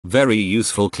Very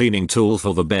useful cleaning tool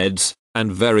for the beds,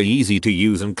 and very easy to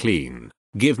use and clean.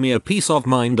 Give me a peace of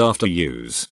mind after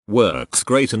use. Works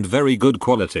great and very good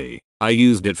quality. I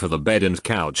used it for the bed and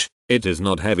couch. It is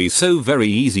not heavy, so very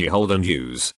easy hold and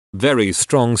use. Very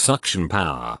strong suction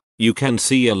power. You can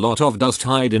see a lot of dust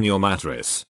hide in your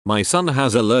mattress. My son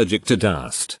has allergic to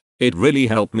dust. It really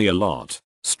helped me a lot.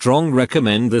 Strong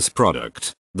recommend this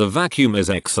product. The vacuum is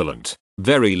excellent.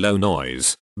 Very low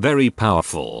noise. Very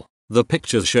powerful. The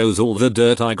pictures shows all the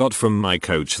dirt I got from my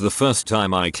couch the first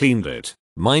time I cleaned it.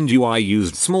 Mind you, I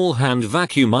used small hand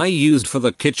vacuum I used for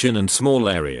the kitchen and small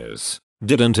areas.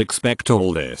 Didn't expect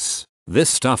all this. This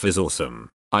stuff is awesome.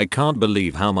 I can't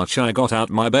believe how much I got out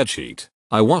my bedsheet.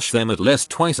 I wash them at least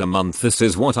twice a month. This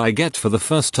is what I get for the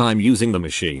first time using the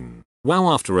machine.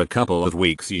 Wow, after a couple of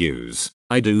weeks use,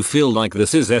 I do feel like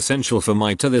this is essential for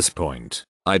my to this point.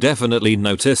 I definitely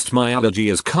noticed my allergy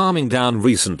is calming down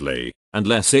recently, and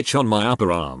less itch on my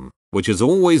upper arm, which has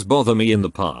always bothered me in the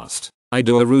past. I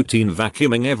do a routine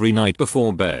vacuuming every night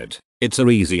before bed. It's a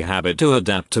easy habit to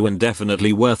adapt to and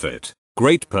definitely worth it.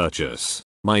 Great purchase.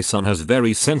 My son has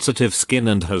very sensitive skin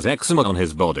and has eczema on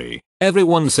his body.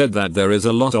 Everyone said that there is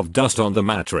a lot of dust on the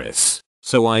mattress,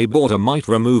 so I bought a mite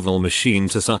removal machine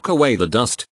to suck away the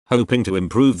dust, hoping to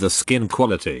improve the skin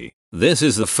quality. This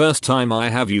is the first time I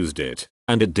have used it,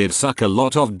 and it did suck a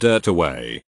lot of dirt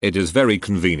away. It is very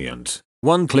convenient.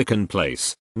 One click in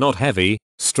place, not heavy,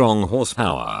 strong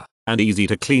horsepower, and easy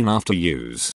to clean after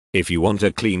use. If you want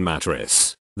a clean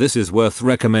mattress, this is worth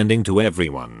recommending to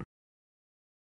everyone.